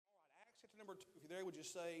number 2, if you're there, would you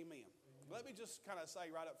say amen? Let me just kind of say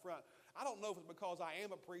right up front, I don't know if it's because I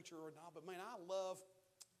am a preacher or not, but man, I love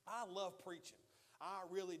preaching. I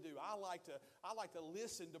really do. I like to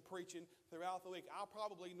listen to preaching throughout the week. I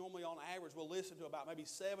probably normally on average will listen to about maybe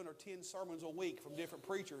 7 or 10 sermons a week from different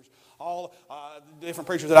preachers, all different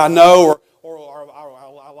preachers that I know or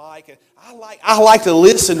I like. And I like to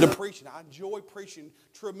listen to preaching. I enjoy preaching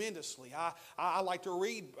tremendously. I like to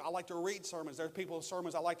read. I like to read sermons. There's people's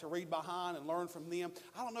sermons I like to read behind and learn from them.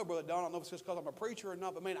 I don't know, Brother Don. I don't know if it's just because I'm a preacher or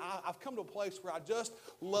not, but man, I've come to a place where I just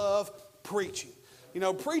love preaching. You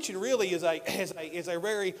know, preaching really is a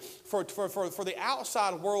very, for the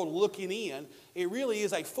outside world looking in, it really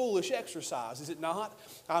is a foolish exercise, is it not?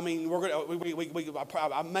 I mean,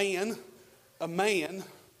 a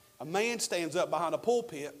man stands up behind a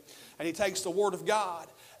pulpit and he takes the Word of God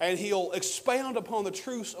and he'll expound upon the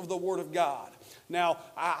truths of the Word of God. Now,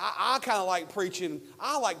 I kind of like preaching.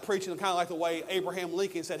 I like preaching kind of like the way Abraham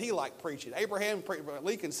Lincoln said he liked preaching. Abraham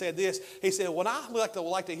Lincoln said this. He said, when I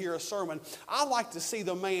like to hear a sermon, I like to see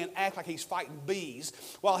the man act like he's fighting bees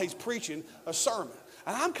while he's preaching a sermon.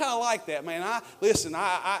 And I'm kind of like that, man. I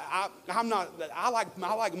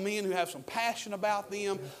like men who have some passion about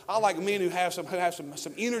them. I like men who have some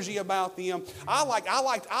energy about them. I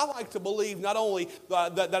like to believe not only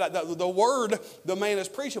the word the man is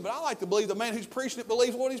preaching, but I like to believe the man who's preaching it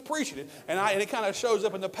believes what he's preaching. And it kind of shows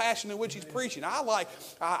up in the passion in which he's preaching. I like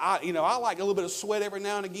a little bit of sweat every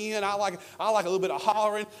now and again. I like a little bit of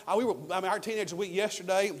hollering. Our teenagers went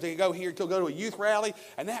yesterday to go to a youth rally,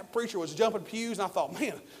 and that preacher was jumping pews, and I thought,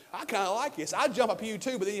 man, I kind of like this. I'd jump a pew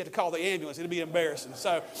too, but then you have to call the ambulance. It'd be embarrassing.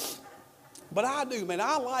 So, but I do, man.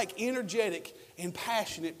 I like energetic and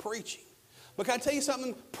passionate preaching. But can I tell you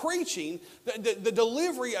something? Preaching, the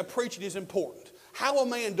delivery of preaching is important. How a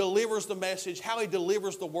man delivers the message, how he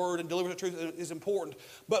delivers the word and delivers the truth is important.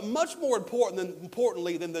 But much more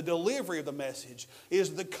importantly than the delivery of the message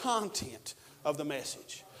is the content of the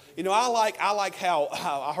message. You know, I like how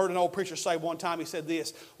I heard an old preacher say one time, he said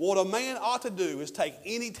this: what a man ought to do is take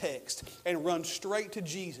any text and run straight to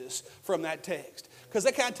Jesus from that text. Because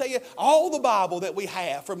can I tell you, all the Bible that we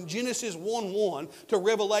have, from Genesis 1:1 to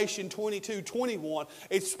Revelation 22:21,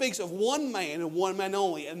 it speaks of one man and one man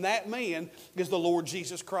only, and that man is the Lord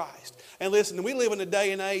Jesus Christ. And listen, we live in a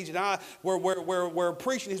day and age where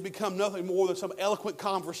preaching has become nothing more than some eloquent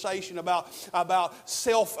conversation about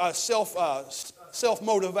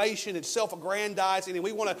self-motivation and self-aggrandizing, and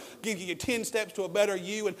we want to give you 10 steps to a better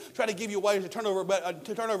you and try to give you ways to turn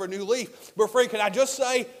over a new leaf. But friend, can I just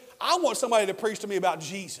say, I want somebody to preach to me about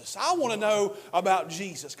Jesus. I want to know about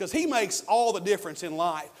Jesus because He makes all the difference in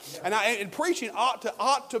life. And preaching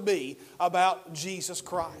ought to be about Jesus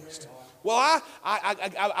Christ. Well,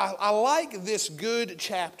 I like this good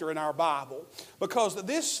chapter in our Bible because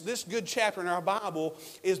this good chapter in our Bible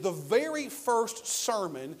is the very first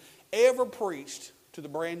sermon ever preached to the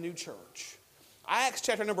brand new church. Acts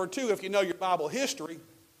chapter number 2, if you know your Bible history,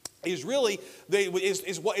 is really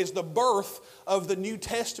what is the birth of the New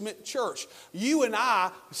Testament church. You and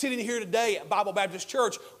I, sitting here today at Bible Baptist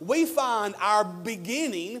Church, we find our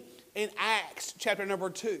beginning in Acts chapter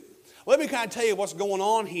number 2. Let me kind of tell you what's going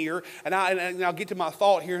on here, and I'll get to my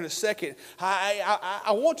thought here in a second. I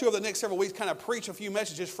want to, over the next several weeks, kind of preach a few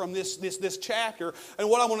messages from this chapter, and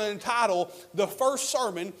what I'm going to entitle The First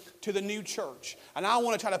Sermon to the New Church. And I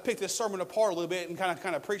want to try to pick this sermon apart a little bit and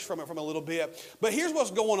kind of preach from it a little bit. But here's what's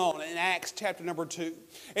going on in Acts chapter number 2.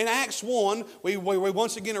 In Acts 1, we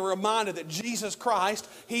once again are reminded that Jesus Christ,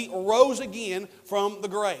 He rose again from the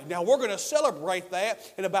grave. Now, we're going to celebrate that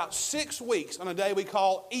in about 6 weeks on a day we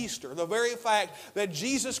call Easter. The very fact that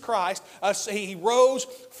Jesus Christ, He rose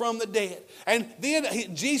from the dead. And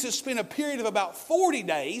then Jesus spent a period of about 40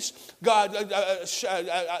 days on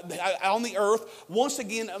the earth, once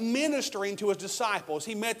again ministering to His disciples.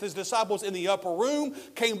 He met His disciples in the upper room,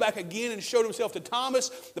 came back again and showed Himself to Thomas.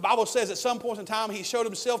 The Bible says at some point in time He showed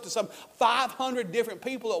Himself to some 500 different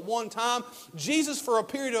people at one time. Jesus, for a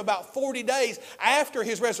period of about 40 days after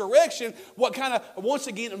His resurrection, once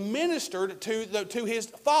again ministered to His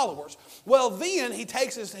followers. Well, then He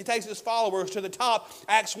takes His followers to the top.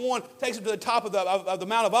 Acts 1 takes them to the top of the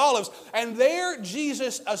Mount of Olives, and there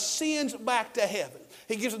Jesus ascends back to heaven.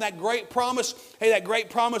 He gives them that great promise. Hey, that great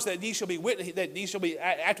promise that ye shall be witnesses. That ye shall be,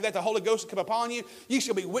 after that, the Holy Ghost will come upon you. Ye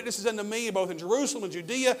shall be witnesses unto me, both in Jerusalem and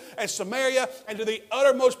Judea and Samaria and to the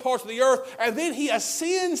uttermost parts of the earth. And then He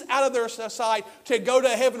ascends out of their sight to go to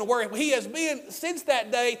heaven, where He has been since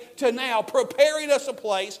that day to now, preparing us a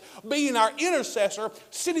place, being our intercessor,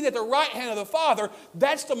 sitting at the right hand of the Father.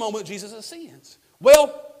 That's the moment Jesus ascends.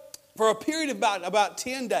 Well, For a period of about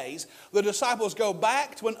 10 days, the disciples go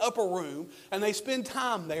back to an upper room and they spend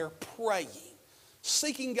time there praying,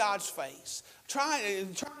 seeking God's face,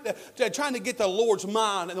 trying to get the Lord's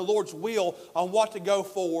mind and the Lord's will on what to go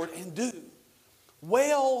forward and do.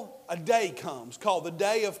 Well, a day comes called the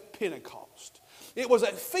day of Pentecost. It was a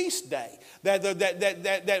feast day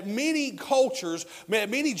that many cultures,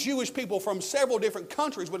 many Jewish people from several different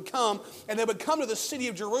countries would come, and they would come to the city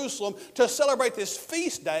of Jerusalem to celebrate this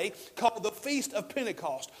feast day called the Feast of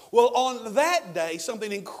Pentecost. Well, on that day,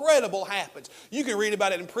 something incredible happens. You can read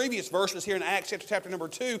about it in previous verses here in Acts chapter number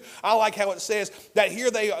 2. I like how it says that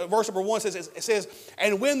here verse number 1 says,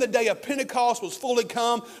 and when the day of Pentecost was fully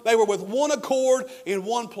come, they were with one accord in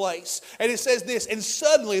one place. And it says this, and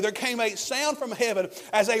suddenly there came a sound from heaven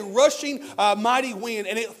as a rushing mighty wind,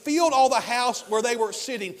 and it filled all the house where they were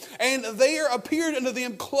sitting. And there appeared unto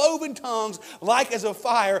them cloven tongues like as of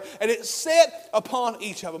fire, and it set upon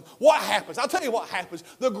each of them. What happens? I'll tell you what happens.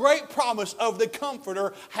 The great promise of the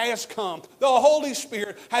Comforter has come. The Holy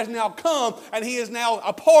Spirit has now come, and He is now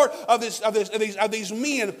a part of these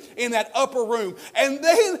men in that upper room. And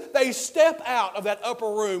then they step out of that upper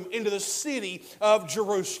room into the city of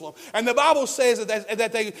Jerusalem. And the Bible says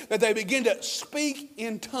that they begin to speak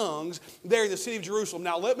in tongues there in the city of Jerusalem.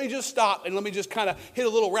 Now let me just stop and let me just kind of hit a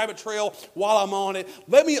little rabbit trail while I'm on it.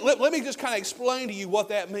 Let me just kind of explain to you what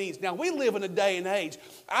that means. Now we live in a day and age.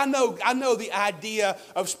 I know the idea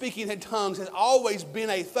of speaking in tongues has always been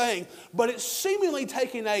a thing, but it's seemingly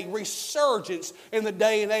taking a resurgence in the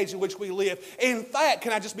day and age in which we live. In fact,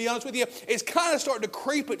 can I just be honest with you? It's kind of starting to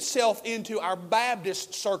creep itself into our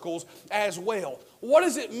Baptist circles as well. What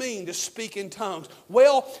does it mean to speak in tongues?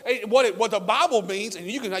 Well, what the Bible means, and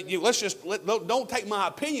don't take my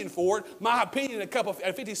opinion for it. My opinion, a cup of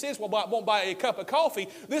 50 cents won't buy a cup of coffee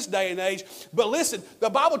this day and age. But listen,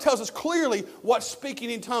 the Bible tells us clearly what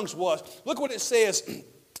speaking in tongues was. Look what it says.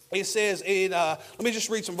 It says let me just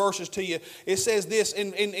read some verses to you. It says this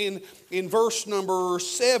in verse number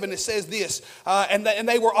 7. It says this, and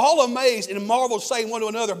they were all amazed and marveled, saying one to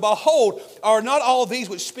another, behold, are not all these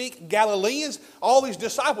which speak Galileans? All these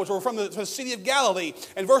disciples were from the city of Galilee.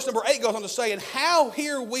 And verse number 8 goes on to say, and how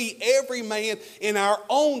hear we every man in our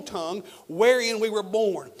own tongue wherein we were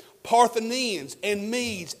born? Parthians and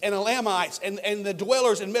Medes and Elamites and the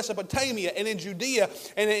dwellers in Mesopotamia and in Judea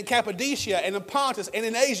and in Cappadocia and in Pontus and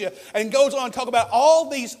in Asia, and goes on to talk about all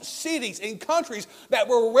these cities and countries that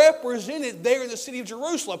were represented there in the city of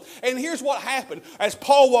Jerusalem. And here's what happened. As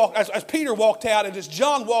Peter walked out, and as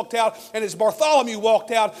John walked out, and as Bartholomew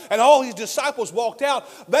walked out, and all these disciples walked out,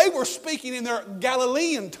 they were speaking in their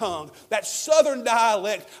Galilean tongue, that southern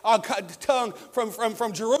dialect tongue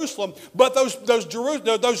from Jerusalem. But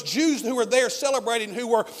those Jews who were there celebrating, who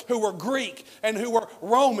were Greek and who were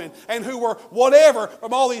Roman and who were whatever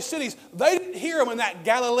from all these cities, they didn't hear them in that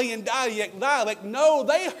Galilean dialect. No,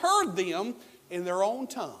 they heard them in their own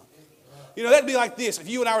tongue. You know, that'd be like this. If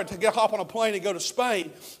you and I were to hop on a plane and go to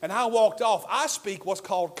Spain, and I walked off, I speak what's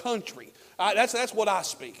called country. That's what I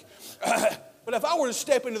speak. But if I were to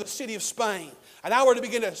step into the city of Spain and I were to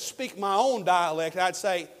begin to speak my own dialect, I'd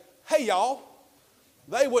say, hey, y'all.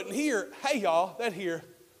 They wouldn't hear, hey, y'all. They'd hear,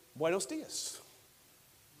 buenos dias.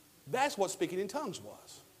 That's what speaking in tongues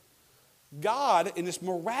was. God, in this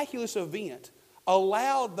miraculous event,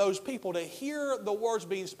 allowed those people to hear the words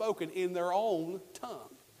being spoken in their own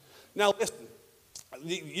tongue. Now, listen,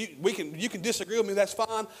 you can disagree with me, that's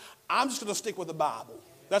fine. I'm just going to stick with the Bible.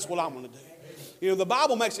 That's what I'm going to do. You know, the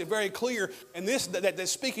Bible makes it very clear that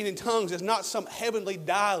speaking in tongues is not some heavenly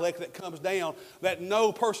dialect that comes down that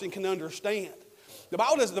no person can understand. The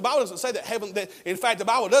Bible doesn't say that in fact, the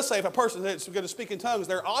Bible does say if a person is going to speak in tongues,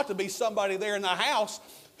 there ought to be somebody there in the house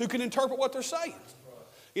who can interpret what they're saying.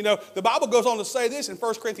 You know, the Bible goes on to say this in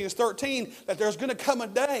 1 Corinthians 13, that there's going to come a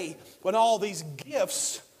day when all these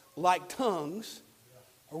gifts, like tongues,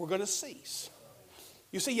 are going to cease.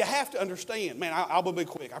 You see, you have to understand, man, I'll be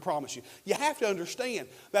quick, I promise you. You have to understand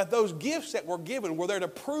that those gifts that were given were there to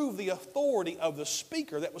prove the authority of the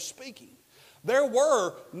speaker that was speaking. There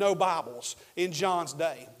were no Bibles in John's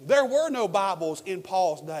day. There were no Bibles in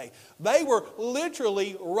Paul's day. They were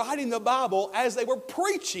literally writing the Bible as they were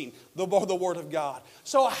preaching the Word of God.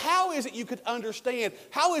 So how is it you could understand?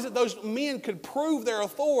 How is it those men could prove their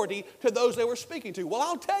authority to those they were speaking to? Well,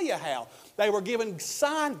 I'll tell you how. They were given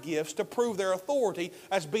sign gifts to prove their authority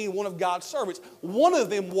as being one of God's servants. One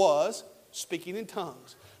of them was speaking in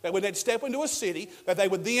tongues. That when they'd step into a city, that they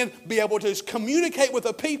would then be able to communicate with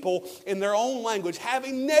the people in their own language,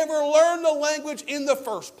 having never learned the language in the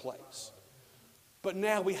first place. But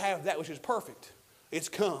now we have that which is perfect. It's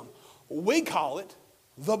come. We call it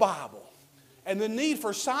the Bible. and the need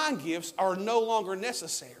for sign gifts are no longer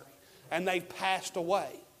necessary, and they've passed away.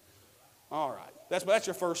 All right, that's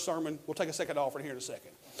your first sermon. We'll take a second offering here in a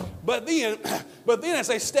second. But then as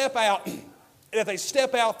they step out,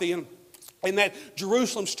 then in that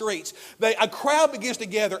Jerusalem streets, a crowd begins to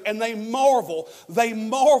gather, and they marvel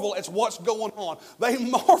at what's going on. They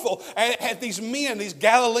marvel at these men, these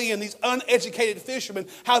Galilean, these uneducated fishermen,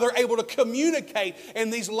 how they're able to communicate in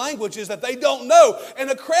these languages that they don't know. And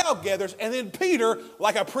the crowd gathers, and then Peter,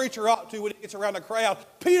 like a preacher ought to when he gets around a crowd,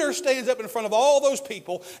 Peter stands up in front of all those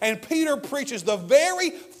people, and Peter preaches the very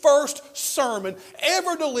first sermon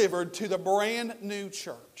ever delivered to the brand new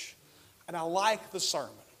church. And I like the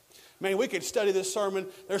sermon. Man, we could study this sermon.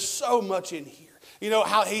 There's so much in here. You know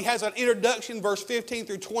how he has an introduction, verse 15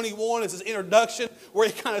 through 21 is his introduction, where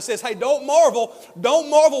he kind of says, hey, don't marvel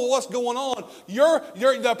what's going on. You're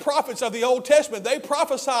the prophets of the Old Testament. They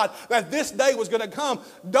prophesied that this day was going to come.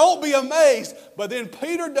 Don't be amazed. But then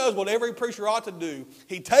Peter does what every preacher ought to do.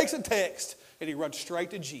 He takes a text and he runs straight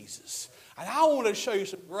to Jesus. And I want to show you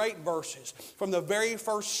some great verses from the very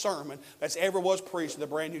first sermon that's ever was preached in the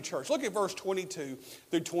brand new church. Look at verse 22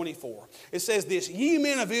 through 24. It says this, ye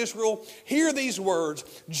men of Israel, hear these words.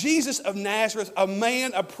 Jesus of Nazareth, a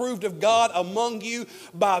man approved of God among you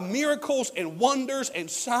by miracles and wonders and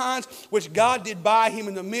signs, which God did by him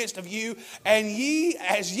in the midst of you. And ye,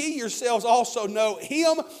 as ye yourselves also know,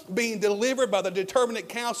 him being delivered by the determinate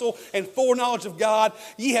counsel and foreknowledge of God,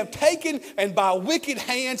 ye have taken and by wicked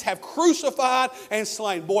hands have crucified and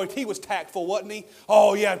slain. Boy, he was tactful, wasn't he?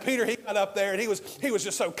 Oh yeah, Peter, he got up there and he was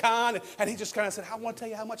just so kind, and he just kind of said, I want to tell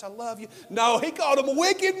you how much I love you. No, he called them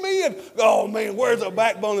wicked men. Oh man, where's the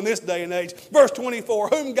backbone in this day and age? Verse 24,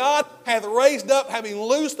 whom God hath raised up, having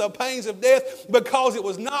loosed the pains of death, because it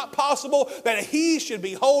was not possible that he should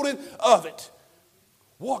be holden of it.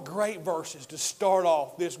 What great verses to start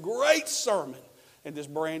off this great sermon in this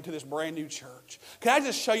brand new church. Can I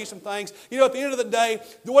just show you some things? You know, at the end of the day,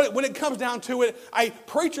 when it comes down to it,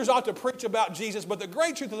 preachers ought to preach about Jesus, but the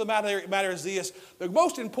great truth of the matter is this. The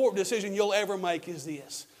most important decision you'll ever make is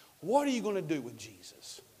this. What are you going to do with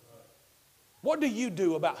Jesus? What do you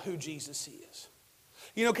do about who Jesus is?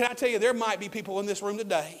 You know, can I tell you, there might be people in this room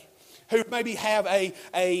today who maybe have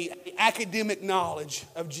a academic knowledge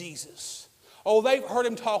of Jesus. Oh, they've heard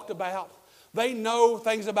him talked about. They know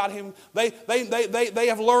things about him. They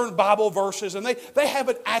have learned Bible verses, and they have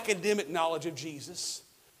an academic knowledge of Jesus.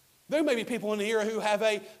 There may be people in here who have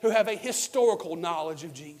a historical knowledge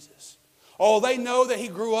of Jesus. Oh, they know that he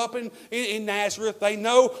grew up in Nazareth. They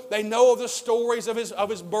know of the stories of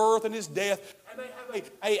his birth and his death, and they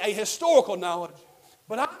have a historical knowledge.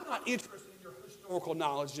 But I'm not interested in your historical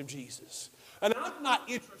knowledge of Jesus, and I'm not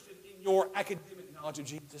interested in your academic knowledge of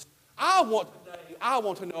Jesus. I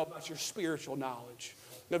want to know about your spiritual knowledge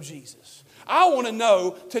of Jesus. I want to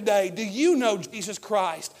know today, do you know Jesus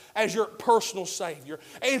Christ as your personal Savior?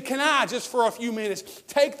 And can I, just for a few minutes,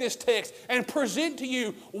 take this text and present to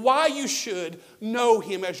you why you should know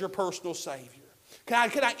him as your personal Savior?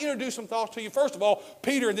 Can I introduce some thoughts to you? First of all,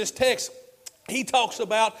 Peter in this text, he talks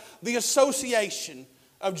about the association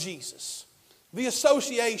of Jesus. The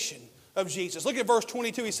association of Jesus. Look at verse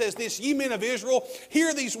 22. He says this, ye men of Israel,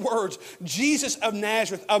 hear these words. Jesus of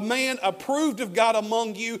Nazareth, a man approved of God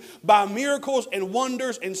among you by miracles and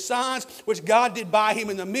wonders and signs, which God did by him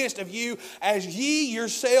in the midst of you, as ye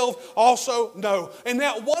yourselves also know. In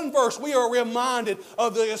that one verse, we are reminded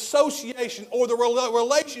of the association or the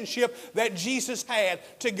relationship that Jesus had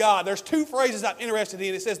to God. There's two phrases I'm interested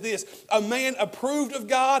in. It says this, a man approved of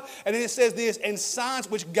God, and then it says this, and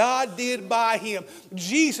signs which God did by him.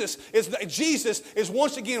 Jesus is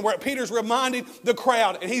once again where Peter's reminding the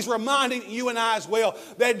crowd, and he's reminding you and I as well,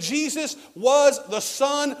 that Jesus was the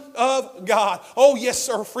Son of God. Oh yes,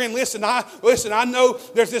 sir, friend. Listen. I know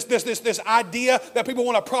there's this idea that people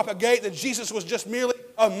want to propagate that Jesus was just merely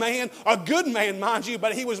a man, a good man, mind you,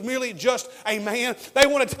 but he was merely just a man. They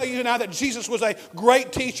want to tell you now that Jesus was a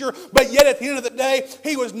great teacher, but yet at the end of the day,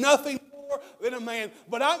 he was nothing than a man.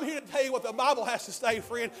 But I'm here to tell you what the Bible has to say,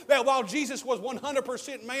 friend, that while Jesus was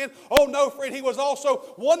 100% man, oh no, friend, he was also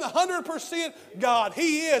 100% God.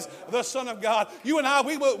 He is the Son of God. You and I,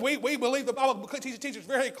 we believe the Bible teaches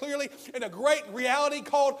very clearly in a great reality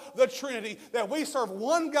called the Trinity, that we serve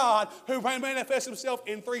one God who manifests himself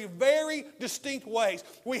in three very distinct ways.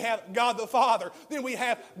 We have God the Father, then we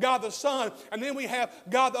have God the Son, and then we have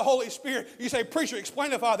God the Holy Spirit. You say, preacher,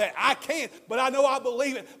 explain about that. I can't, but I know I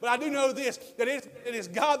believe it. But I do know this, that it is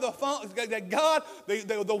God the Father, that God,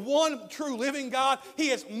 the one true living God, He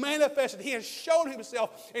has manifested, He has shown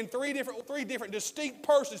Himself in three different distinct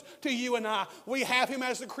persons to you and I. We have Him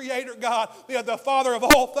as the Creator God, the Father of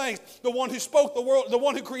all things, the one who spoke the world, the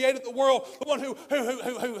one who created the world, the one who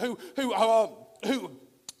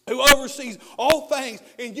oversees all things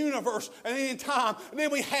in universe and in time. And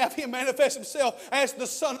then we have Him manifest Himself as the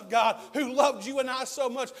Son of God, who loved you and I so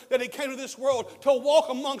much that He came to this world to walk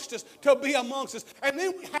amongst us, to be amongst us. And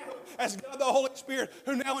then we have Him as God the Holy Spirit,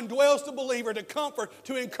 who now indwells the believer to comfort,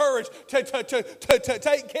 to encourage, to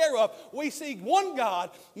take care of. We see one God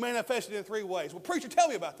manifested in three ways. Well, preacher, tell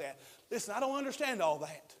me about that. Listen, I don't understand all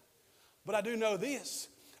that, but I do know this.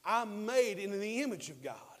 I'm made in the image of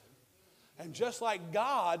God. And just like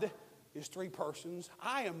God is three persons,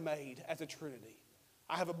 I am made as a Trinity.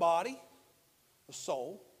 I have a body, a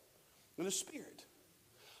soul, and a spirit.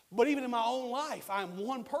 But even in my own life, I am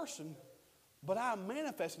one person, but I am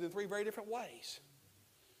manifested in three very different ways.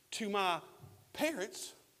 To my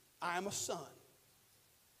parents, I am a son.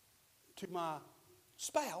 To my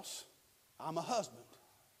spouse, I'm a husband.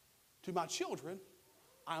 To my children,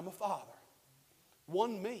 I am a father.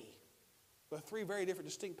 One me. But three very different,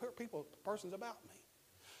 distinct persons about me.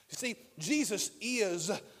 You see, Jesus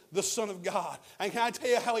is the Son of God. And can I tell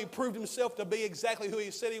you how He proved Himself to be exactly who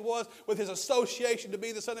He said He was with His association to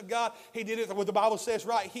be the Son of God? He did it with what the Bible says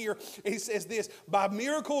right here. He says this, by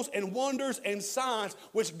miracles and wonders and signs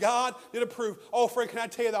which God did approve. Oh, friend, can I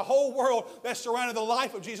tell you, the whole world that surrounded the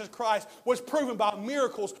life of Jesus Christ was proven by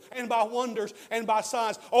miracles and by wonders and by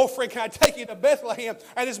signs. Oh, friend, can I take you to Bethlehem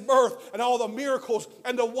at His birth and all the miracles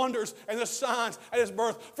and the wonders and the signs at His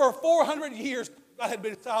birth? For 400 years, God had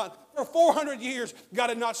been silent. For 400 years, God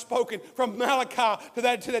had not spoken. From Malachi to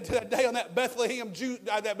that day on that Bethlehem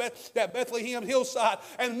Bethlehem hillside.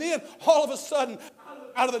 And then, all of a sudden,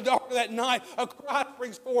 out of the dark of that night, a cry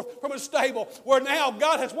springs forth from a stable where now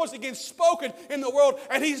God has once again spoken in the world,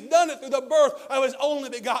 and He's done it through the birth of His only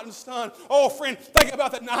begotten Son. Oh, friend, think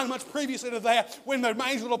about that 9 months previously to that when the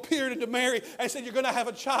angel appeared unto Mary and said, you're going to have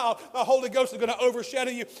a child. The Holy Ghost is going to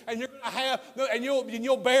overshadow you, and you're going to have, and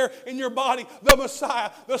you'll bear in your body the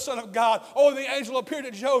Messiah, the Son of God. Oh, and the angel appeared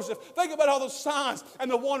to Joseph. Think about all the signs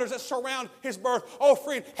and the wonders that surround His birth. Oh,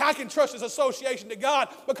 friend, I can trust His association to God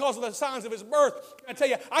because of the signs of His birth. I tell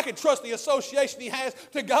you, I can trust the association He has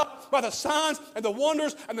to God by the signs and the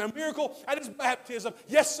wonders and the miracle at His baptism.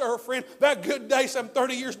 Yes, sir, friend, that good day some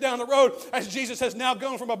 30 years down the road, as Jesus has now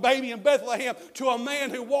gone from a baby in Bethlehem to a man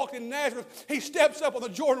who walked in Nazareth, He steps up on the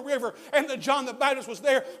Jordan River, and John the Baptist was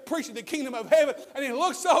there preaching the kingdom of heaven, and he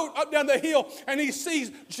looks up down the hill, and he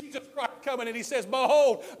sees Jesus Christ coming, and he says,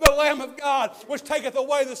 behold, the Lamb of God, which taketh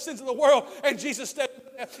away the sins of the world. And Jesus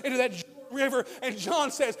steps into that river, and John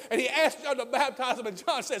says, and he asked John to baptize him, and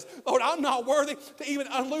John says, Lord, I'm not worthy to even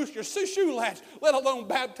unloose your shoe latch, let alone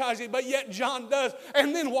baptize you, but yet John does.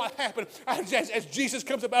 And then what happened? As Jesus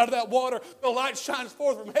comes up out of that water, the light shines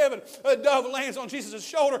forth from heaven, a dove lands on Jesus'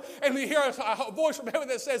 shoulder, and we hear a voice from heaven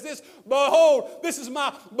that says this, behold, this is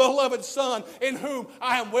my beloved Son, in whom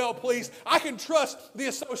I am well pleased. I can trust the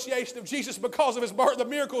association of Jesus because of His birth, the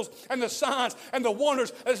miracles and the signs and the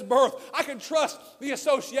wonders of His birth. I can trust the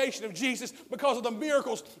association of Jesus because of the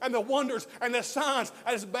miracles and the wonders and the signs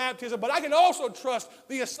at His baptism. But I can also trust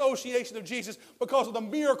the association of Jesus because of the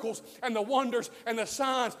miracles and the wonders and the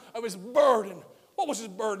signs of His burden. What was His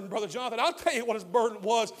burden, Brother Jonathan? I'll tell you what His burden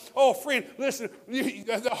was. Oh, friend, listen,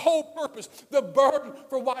 the whole purpose, the burden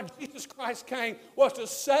for why Jesus Christ came was to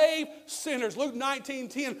save sinners. Luke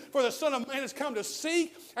 19:10, for the Son of Man has come to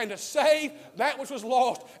seek and to save that which was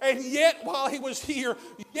lost. And yet, while He was here,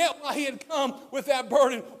 yet while He had come with that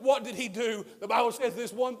burden, what did He do? The Bible says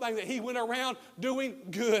this one thing, that He went around doing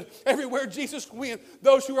good. Everywhere Jesus went,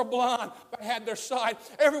 those who were blind had their sight.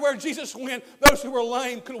 Everywhere Jesus went, those who were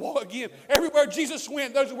lame could walk again. Everywhere Jesus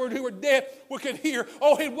went, those who were deaf could hear.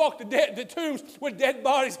 Oh, He'd walk to tombs with dead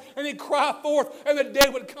bodies, and He'd cry forth, and the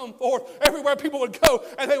dead would come forth. Everywhere people would go,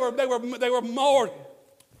 and they were marred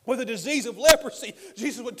with the disease of leprosy,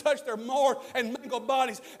 Jesus would touch their marred and mangled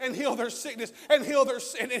bodies and heal their sickness and heal their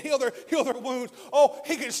sin and heal their wounds. Oh,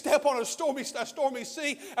 He could step on a stormy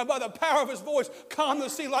sea, and by the power of His voice calm the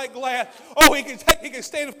sea like glass. Oh, He could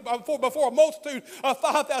stand before a multitude of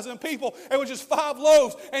 5,000 people, and with just 5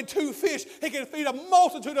 loaves and 2 fish, He could feed a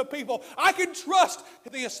multitude of people. I can trust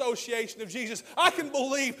the association of Jesus. I can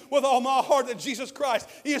believe with all my heart that Jesus Christ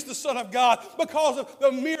is the Son of God because of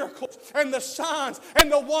the miracles and the signs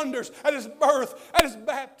and the wonders wonders at his birth, at his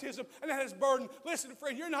baptism, and at his burden. Listen,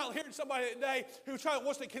 friend, you're not hearing somebody today who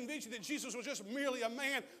wants to convince you that Jesus was just merely a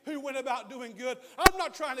man who went about doing good. I'm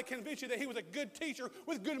not trying to convince you that he was a good teacher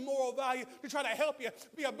with good moral value to try to help you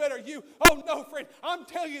be a better you. Oh, no, friend. I'm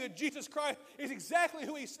telling you that Jesus Christ is exactly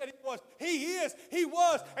who he said he was. He is, he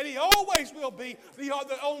was, and he always will be the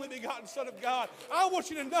only begotten Son of God. I want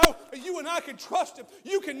you to know that you and I can trust him.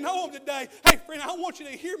 You can know him today. Hey, friend, I want you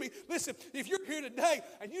to hear me. Listen, if you're here today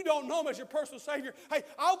and you don't know him as your personal Savior, hey,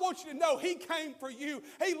 I want you to know he came for you.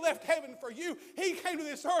 He left heaven for you. He came to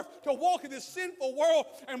this earth to walk in this sinful world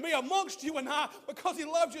and be amongst you and I because he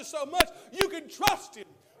loves you so much. You can trust him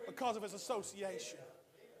because of his association.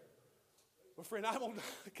 Well, friend,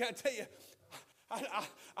 can I tell you,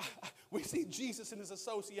 we see Jesus in his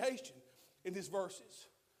association in these verses.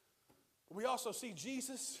 We also see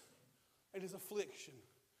Jesus and his affliction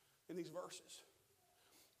in these verses.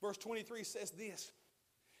 Verse 23 says this: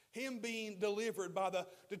 him being delivered by the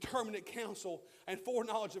determinate counsel and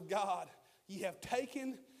foreknowledge of God, ye have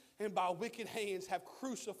taken and by wicked hands have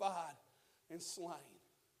crucified and slain.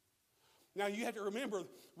 Now you have to remember,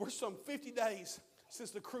 we're some 50 days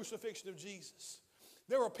since the crucifixion of Jesus.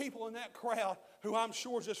 There were people in that crowd who I'm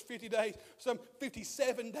sure just 50 days, some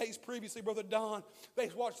 57 days previously, Brother Don, they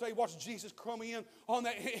watched Jesus come in on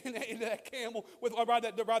into that camel with ride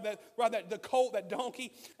the colt, that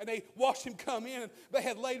donkey, and they watched him come in, and they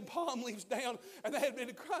had laid palm leaves down, and they had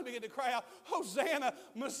begun to cry out, Hosanna,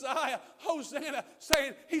 Messiah, Hosanna,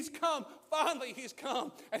 saying, he's come, finally he's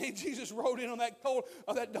come. And Jesus rode in on that colt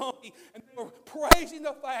of that donkey, and they were praising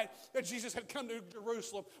the fact that Jesus had come to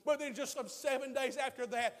Jerusalem. But then just some 7 days after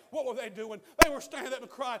that, what were they doing? They were standing up and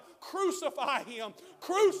crying, crucify him,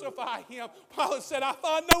 crucify him. Pilate said, I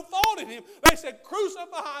find no fault in him. They said,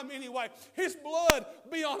 crucify him anyway. His blood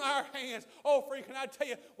be on our hands. Oh, friend, can I tell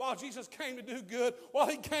you, while Jesus came to do good, while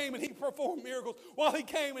he came and he performed miracles, while he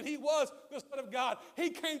came and he was the Son of God,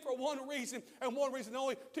 he came for one reason and one reason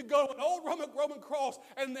only, to go to an old Roman cross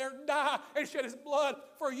and there die and shed his blood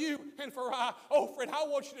for you and for I. Oh, friend, I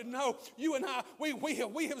want you to know, you and I, we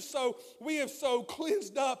have so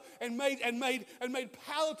cleansed up and made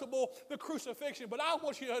palatable the crucifixion. But I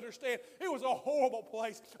want you to understand, it was a horrible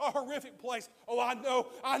place, a horrific place. Oh,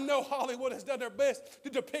 I know Hollywood has done their best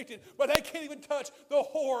to depict it, but they can't even touch the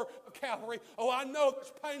horror of Calvary. Oh, I know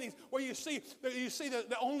there's paintings where you see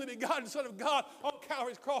the only begotten Son of God on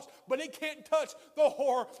Calvary's cross, but it can't touch the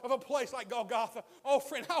horror of a place like Golgotha. Oh,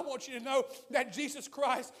 friend, I want you to know that Jesus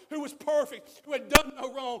Christ, who was perfect, who had done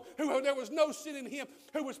no wrong, who there was no sin in him,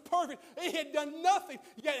 who was perfect, he had done nothing,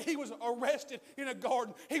 yet he was arrested in a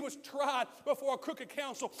garden. He was tried before a crooked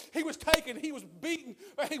council. He was taken, he was beaten,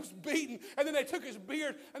 and then they took his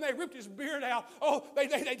beard and they ripped his beard out. Oh, they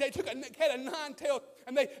had a nine-tailed,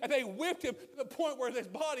 and they whipped him to the point where his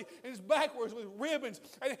body and his back was with ribbons.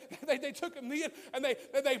 And they took him in and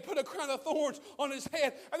they put a crown of thorns on his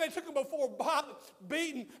head, and they took him before Pilate,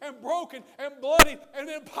 beaten and broken and bloody. And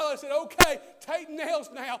then Pilate said, okay, take nails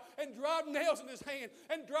now and drive nails in his hand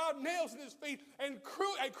and drive nails in his feet and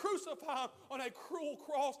crucify him on a cruel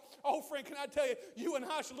cross. Oh, friend, can I tell you, you and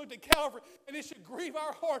I should look at Calvary, and it should grieve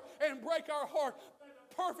our heart and break our heart.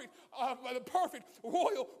 The perfect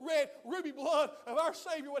royal red ruby blood of our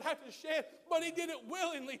Savior would have to shed, but he did it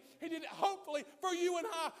willingly. He did it hopefully for you and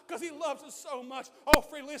I because he loves us so much. Oh,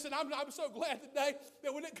 friend, listen, I'm so glad today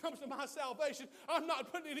that when it comes to my salvation, I'm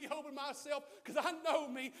not putting any hope in myself because I know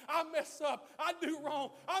me. I mess up. I do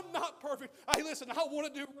wrong. I'm not perfect. Hey, listen, I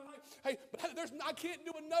want to do right. Hey, but I can't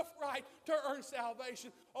do enough right to earn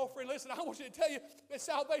salvation. Oh, friend, listen, I want you to tell you that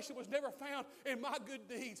salvation was never found in my good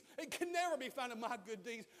deeds. It can never be found in my good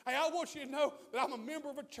deeds. Hey, I want you to know that I'm a member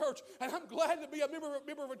of a church, and I'm glad to be a member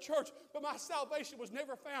of a church, but my salvation was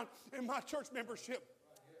never found in my church membership.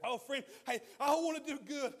 Oh, friend, hey, I want to do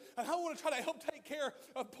good, and I want to try to help take care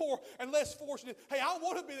of poor and less fortunate. Hey, I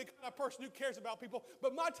want to be the kind of person who cares about people,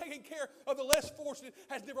 but my taking care of the less fortunate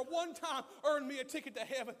has never one time earned me a ticket to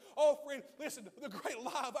heaven. Oh, friend, listen, the great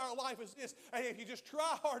lie of our life is this. Hey, if you just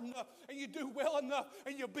try hard enough, and you do well enough,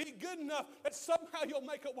 and you be good enough, that somehow you'll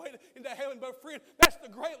make a way into heaven. But, friend, that's the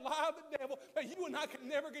great lie of the devil, that you and I can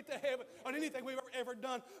never get to heaven on anything we've ever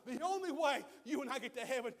done. The only way you and I get to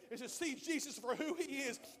heaven is to see Jesus for who he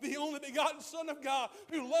is, the only begotten Son of God,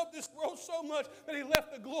 who loved this world so much that he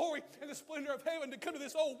left the glory and the splendor of heaven to come to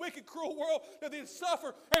this old wicked, cruel world, to then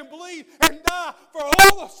suffer and bleed and die for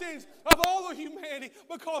all the sins of all of humanity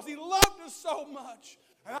because he loved us so much.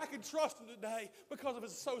 And I can trust him today because of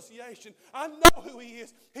his association. I know who he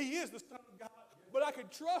is. He is the Son of God. But I can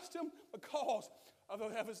trust him because of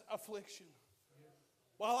his affliction.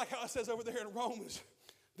 Well, like how it says over there in Romans,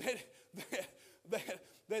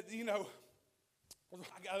 that you know,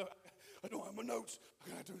 I don't have my notes.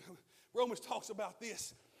 Romans talks about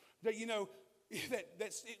this, that you know,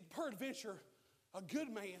 peradventure, a good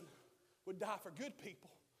man would die for good people.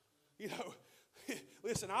 You know,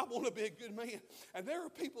 listen, I want to be a good man, and there are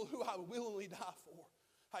people who I would willingly die for.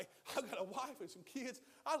 Hey, I've got a wife and some kids.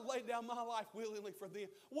 I'd lay down my life willingly for them.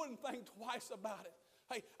 Wouldn't think twice about it.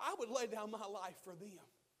 Hey, I would lay down my life for them.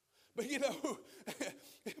 But you know,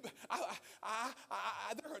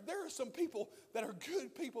 there are some people that are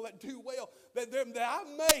good people that do well, that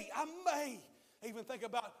I may even think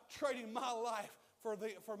about trading my life for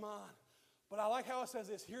mine. But I like how it says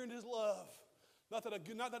this, here in his love, not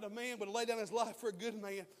that a man would lay down his life for a good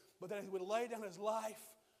man, but that he would lay down his life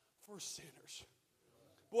for sinners.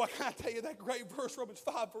 Boy, can I tell you that great verse, Romans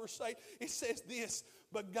 5, verse 8, it says this,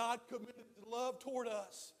 but God commended his love toward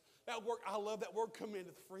us. That word, I love that word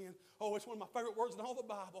commended, friend. Oh, it's one of my favorite words in all the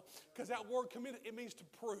Bible, because that word commended, it means to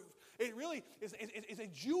prove. It really is a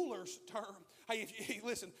jeweler's term. Hey,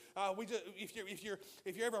 listen, if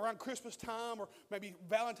you're ever around Christmas time or maybe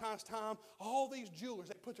Valentine's time, all these jewelers,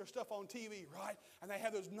 they put their stuff on TV, right? And they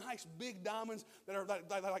have those nice big diamonds that are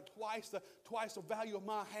like twice the value of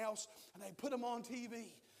my house, and they put them on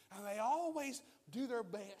TV. And they always do their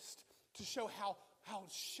best to show how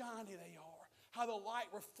shiny they are. How the light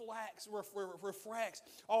refracts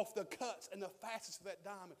off the cuts and the facets of that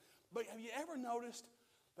diamond. But have you ever noticed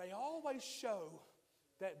they always show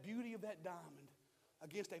that beauty of that diamond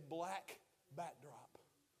against a black backdrop?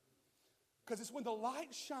 Because it's when the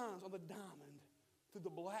light shines on the diamond through the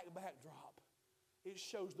black backdrop, it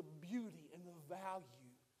shows the beauty and the value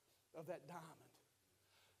of that diamond.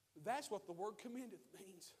 That's what the word commendeth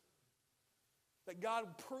means. That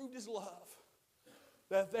God proved his love.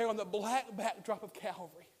 That there on the black backdrop of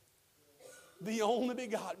Calvary, the only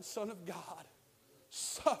begotten Son of God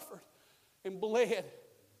suffered and bled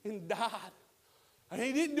and died. And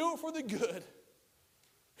he didn't do it for the good.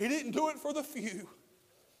 He didn't do it for the few.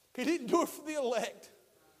 He didn't do it for the elect.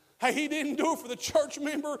 Hey, he didn't do it for the church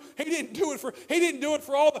member. He didn't do it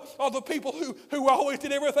for all the people who always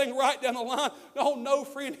did everything right down the line. Oh no,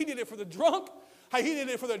 friend, he did it for the drunk. Hey, he did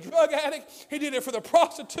it for the drug addict. He did it for the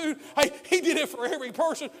prostitute. Hey, he did it for every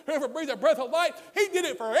person who ever breathed a breath of life. He did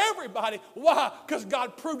it for everybody. Why? Because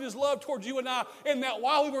God proved his love towards you and I in that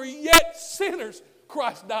while we were yet sinners,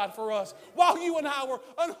 Christ died for us. While you and I were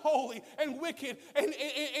unholy and wicked and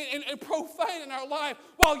profane in our life,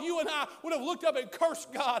 while you and I would have looked up and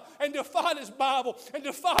cursed God and defied his Bible and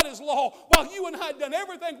defied his law, while you and I had done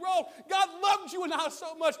everything wrong, God loved you and I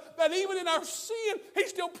so much that even in our sin, he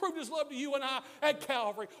still proved his love to you and I at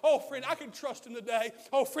Calvary. Oh, friend, I can trust him today.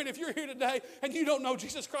 Oh, friend, if you're here today and you don't know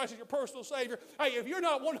Jesus Christ as your personal Savior, hey, if you're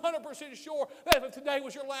not 100% sure that if today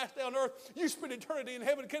was your last day on earth, you spend eternity in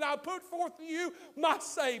heaven, can I put forth to you my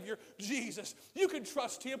Savior, Jesus? You can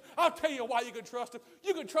trust him. I'll tell you why you can trust him.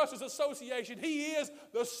 You can trust his association. He is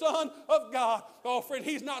the Son of God. Oh, friend,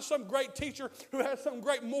 he's not some great teacher who has some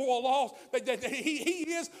great moral laws. He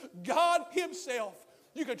is God himself.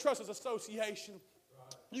 You can trust his association.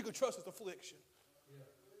 You can trust his affliction.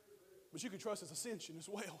 But you can trust his ascension as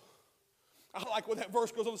well. I like what that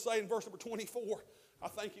verse goes on to say in verse number 24. I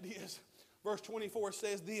think it is. Verse 24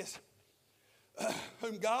 says this,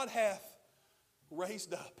 whom God hath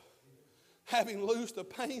raised up, having loosed the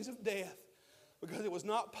pains of death, because it was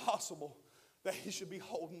not possible that he should be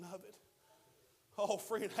holden of it. Oh,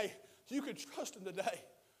 friend, hey, you can trust him today.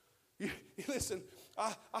 Listen,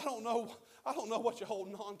 I don't know what you're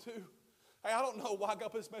holding on to. Hey, I don't know why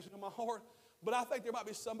God put this message in my heart, but I think there might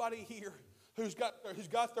be somebody here who's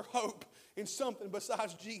got their hope in something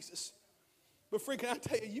besides Jesus. But friend, can I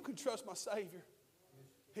tell you, you can trust my Savior.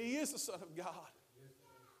 He is the Son of God.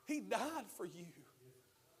 He died for you.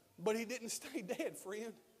 But he didn't stay dead,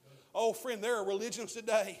 friend. Oh, friend, there are religions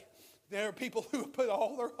today. There are people who put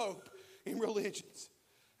all their hope in religions.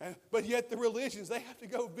 But yet the religions, they have to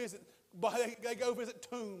go visit, they go visit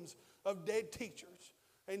tombs of dead teachers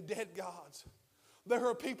and dead gods. There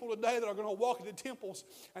are people today that are going to walk into temples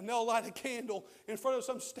and they'll light a candle in front of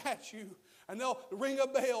some statue and they'll ring a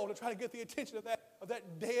bell to try to get the attention of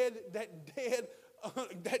that dead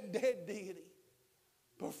deity.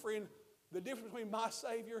 But friend, the difference between my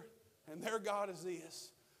Savior and their God is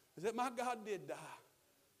this, is that my God did die.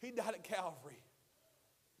 He died at Calvary,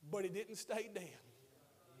 but he didn't stay dead.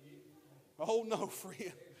 Oh no,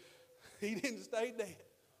 friend. He didn't stay dead.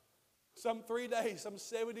 Some 3 days, some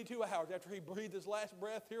 72 hours after he breathed his last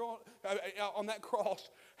breath here on that cross,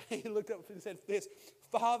 he looked up and said this,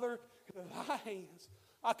 Father, in thy hands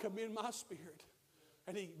I commend my spirit.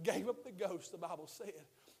 And he gave up the ghost, the Bible said.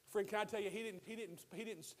 Friend, can I tell you, he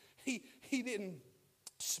didn't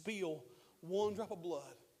spill one drop of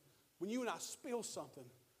blood. When you and I spill something,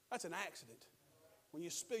 that's an accident. When you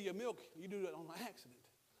spill your milk, you do it on an accident.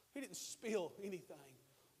 He didn't spill anything.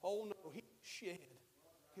 Oh no, he shed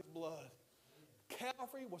his blood.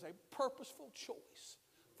 Calvary was a purposeful choice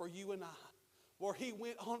for you and I, where he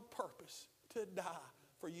went on purpose to die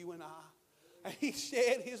for you and I. And he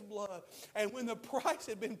shed his blood. And when the price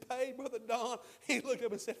had been paid, Brother Don, he looked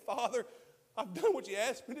up and said, Father, I've done what you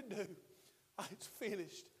asked me to do. It's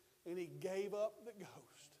finished. And he gave up the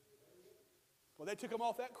ghost. Well, they took him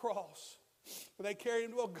off that cross. Well, they carried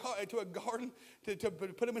him to a garden to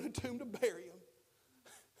put him in a tomb to bury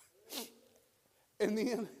him. And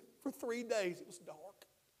then for 3 days it was dark.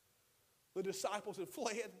 The disciples had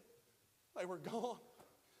fled. They were gone.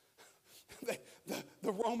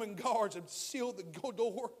 The Roman guards had sealed the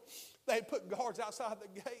door. They had put guards outside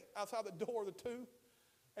the gate, outside the door of the tomb.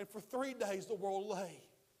 And for 3 days the world lay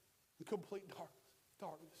in complete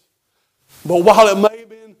darkness. But while it may have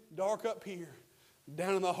been dark up here,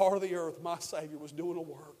 down in the heart of the earth, my Savior was doing a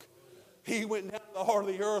work. He went down to the heart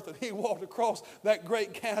of the earth and he walked across that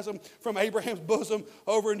great chasm from Abraham's bosom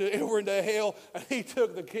over into hell. And he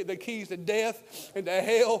took the keys to death and to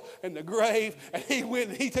hell and the grave. And he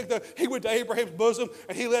went to Abraham's bosom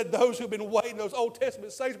and he led those who've been waiting, those Old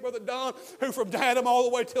Testament saints, Brother Don, who from Adam all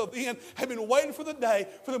the way till then had been waiting for the day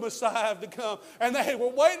for the Messiah to come. And they were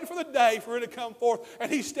waiting for the day for it to come forth.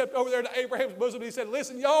 And he stepped over there to Abraham's bosom and he said,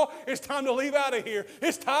 listen, y'all, it's time to leave out of here.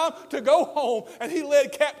 It's time to go home. And he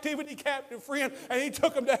led captivity captive, friend, and he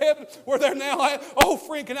took them to heaven where they're now at. Oh,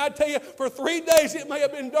 friend, can I tell you, for 3 days it may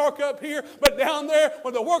have been dark up here, but down there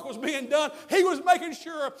when the work was being done, he was making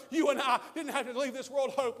sure you and I didn't have to leave this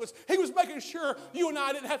world hopeless. He was making sure you and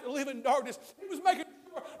I didn't have to live in darkness. He was making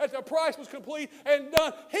sure that the price was complete and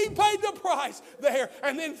done. He paid the price there.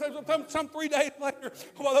 And then some 3 days later,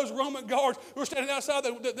 while those Roman guards who were standing outside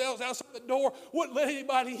the door wouldn't let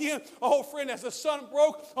anybody in. Oh, friend, as the sun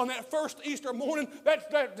broke on that first Easter morning,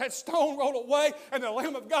 that stone rolled away, and the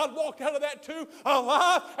Lamb of God walked out of that tomb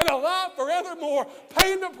alive and alive forevermore,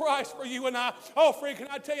 paying the price for you and I. Oh, friend, can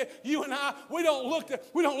I tell you, you and I, we don't look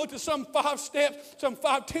to some 5 steps, some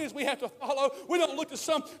 5 tenets we have to follow. We don't look to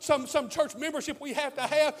some church membership we have to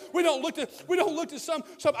have. We don't look to some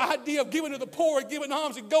idea of giving to the poor and giving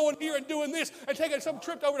alms and going here and doing this and taking some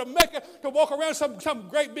trip over to Mecca to walk around some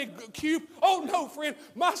great big cube. Oh no, friend,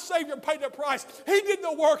 my Savior paid the price. He did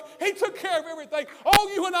the work. He took care of everything.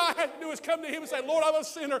 All you and I have to do is come to him and say, Lord, I'm a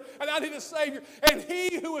sinner and I need a Savior. And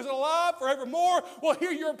he who is alive forevermore will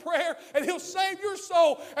hear your prayer and he'll save your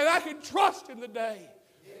soul. And I can trust him today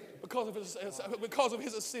because of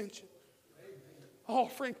his ascension. Oh,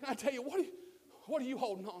 friend, can I tell you, what are you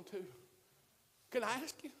holding on to? Can I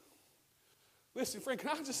ask you? Listen, friend, can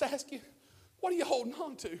I just ask you, what are you holding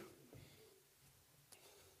on to?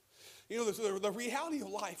 You know, the reality of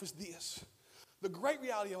life is this. The great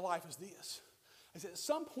reality of life is this. Is that at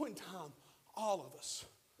some point in time, all of us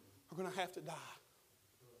are going to have to die.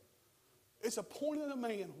 It's appointed a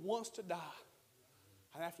man wants to die.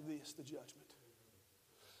 And after this, the judgment.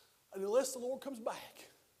 And unless the Lord comes back,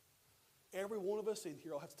 every one of us in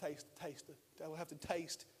here will have to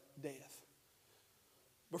taste death.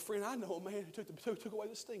 But friend, I know a man who took away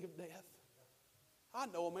the sting of death. I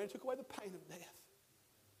know a man who took away the pain of death.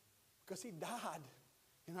 Because he died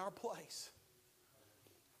in our place.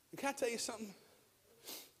 And can I tell you something?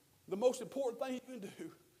 The most important thing you can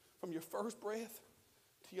do from your first breath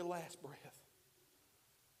to your last breath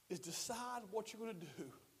is decide what you're going to do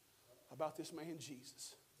about this man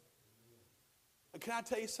Jesus. And can I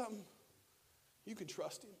tell you something? You can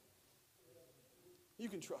trust him. You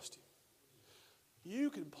can trust him. You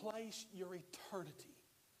can place your eternity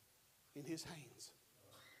in his hands.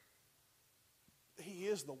 He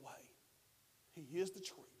is the way. He is the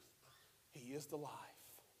truth. He is the life.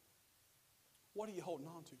 What are you holding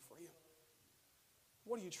on to, friend?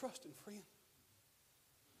 What are you trusting, friend?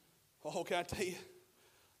 Oh, can I tell you,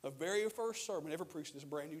 the very first sermon ever preached in this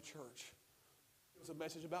brand new church was a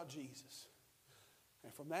message about Jesus.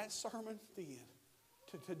 And from that sermon then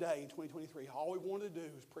to today in 2023, all we wanted to do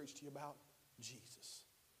is preach to you about Jesus.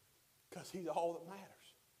 Because he's all that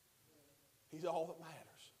matters. He's all that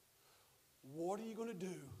matters. What are you going to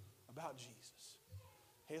do about Jesus?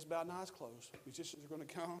 Heads bowed and eyes closed. Musicians are going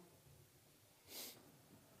to come.